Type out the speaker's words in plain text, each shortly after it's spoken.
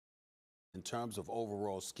In terms of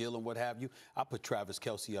overall skill and what have you, I put Travis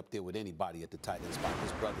Kelce up there with anybody at the tight end spot.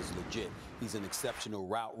 This brother's legit. He's an exceptional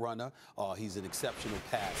route runner. He's an exceptional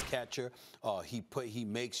pass catcher. He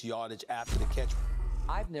makes yardage after the catch.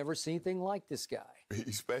 I've never seen anything like this guy.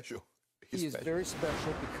 He's special. He is very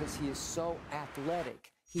special because he is so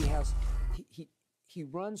athletic. He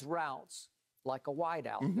runs routes like a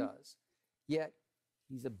wideout does. Yet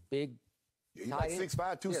he's a big he's like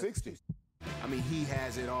 6'5", 260. I mean, he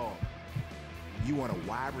has it all. You want a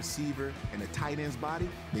wide receiver and a tight end's body,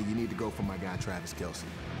 then you need to go for my guy, Travis Kelce.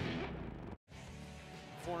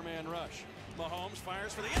 Four-man rush. Mahomes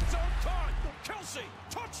fires for the end zone. Caught. Kelce.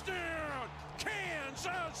 Touchdown.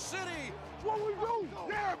 Kansas City. What we do?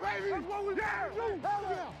 Yeah, baby. That's what we do. Hell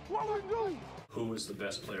yeah. What we do? Who is the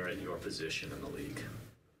best player at your position in the league?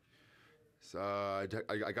 So I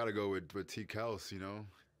got to go with T. Kelce, you know.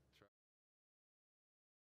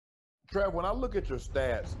 Trav, when I look at your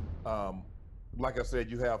stats, like I said,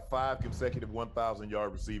 you have 5 consecutive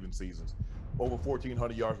 1,000-yard receiving seasons, over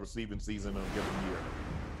 1,400 yards receiving season in a given year.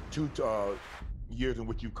 2 years in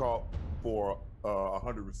which you caught for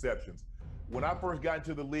 100 receptions. When I first got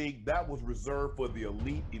into the league, that was reserved for the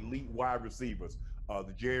elite wide receivers.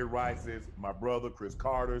 The Jerry Rices, my brother, Chris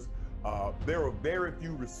Carter's. There are very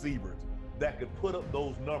few receivers that could put up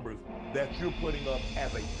those numbers that you're putting up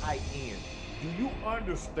as a tight end. Do you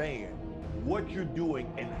understand what you're doing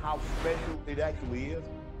and how special it actually is?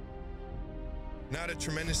 Not a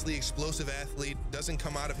tremendously explosive athlete, doesn't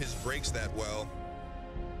come out of his breaks that well.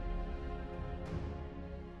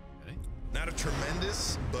 Okay. Not a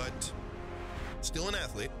tremendous, but still an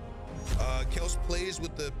athlete. Kels plays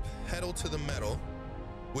with the pedal to the metal,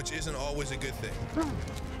 which isn't always a good thing.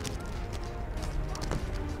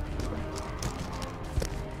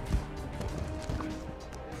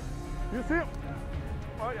 You see him?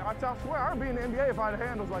 I swear, I'd be in the NBA if I had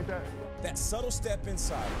handles like that. That subtle step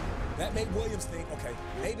inside, that made Williams think, okay,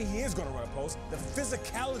 maybe he is going to run a post. The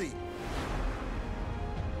physicality.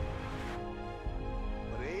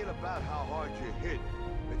 But it ain't about how hard you hit.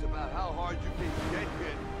 It's about how hard you can get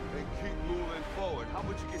hit and keep moving forward. How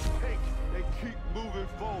much you can take and keep moving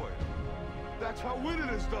forward. That's how winning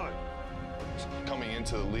is done. Coming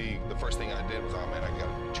into the league, the first thing I did was, oh man, I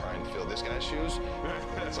gotta try and fill this guy's shoes.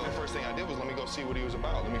 So the first thing I did was, let me go see what he was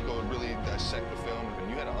about. Let me go really dissect the film. And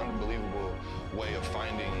you had an unbelievable way of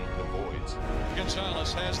finding the voids.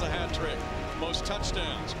 Gonzalez has the hat trick. Most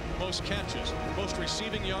touchdowns, most catches, most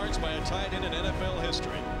receiving yards by a tight end in NFL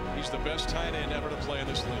history. He's the best tight end ever to play in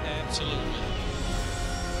this league. Absolutely.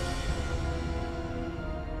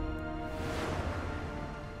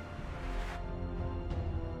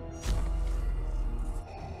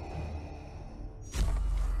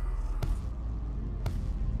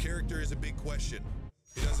 Character is a big question.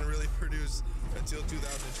 He doesn't really produce until 2012,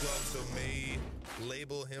 so may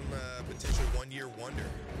label him a potential one-year wonder.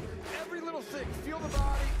 Every little thing, feel the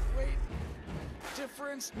body, weight,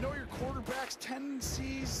 difference, know your quarterback's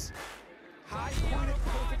tendencies, high point it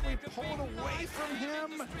perfectly, pull it away from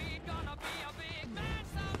him.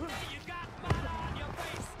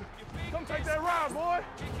 Come take that ride, boy.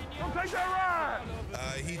 Come take that ride.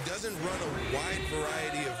 He doesn't run a wide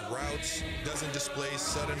variety of routes, doesn't display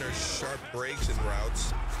sudden or sharp breaks in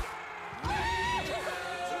routes.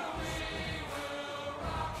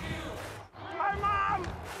 Hi, Mom.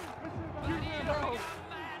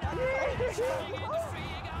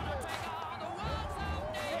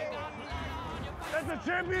 That's a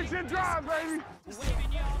championship drive, baby.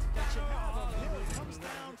 Comes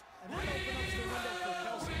down and then opens up the window for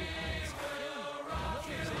Kelce.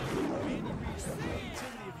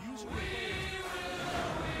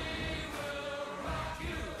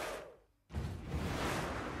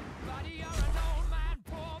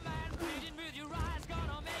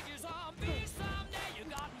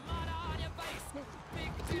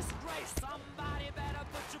 Somebody better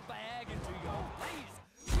put your bag into your place.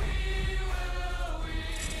 We will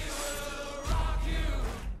rock you.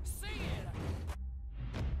 Sing it.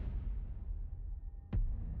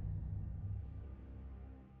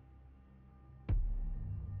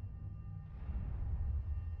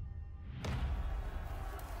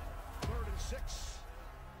 Third and 6.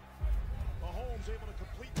 Mahomes able to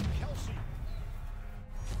complete to Kelce.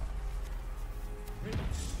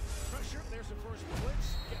 Ravens pressure. There's the first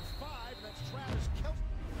blitz. Gets 5. That's Travis Kelce.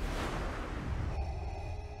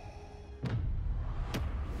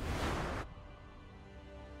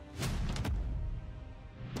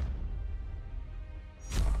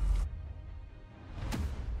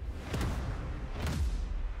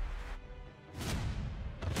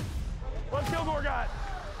 What Kilgore got?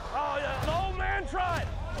 Oh, yeah. The old man tried.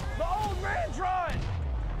 The old man tried.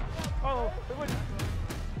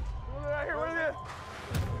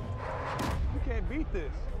 about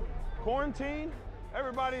this? Quarantine?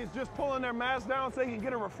 Everybody's just pulling their masks down so they can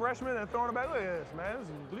get a refreshment and throwing it back. Look at this, man. This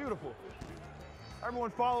is beautiful.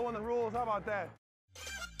 Everyone following the rules. How about that?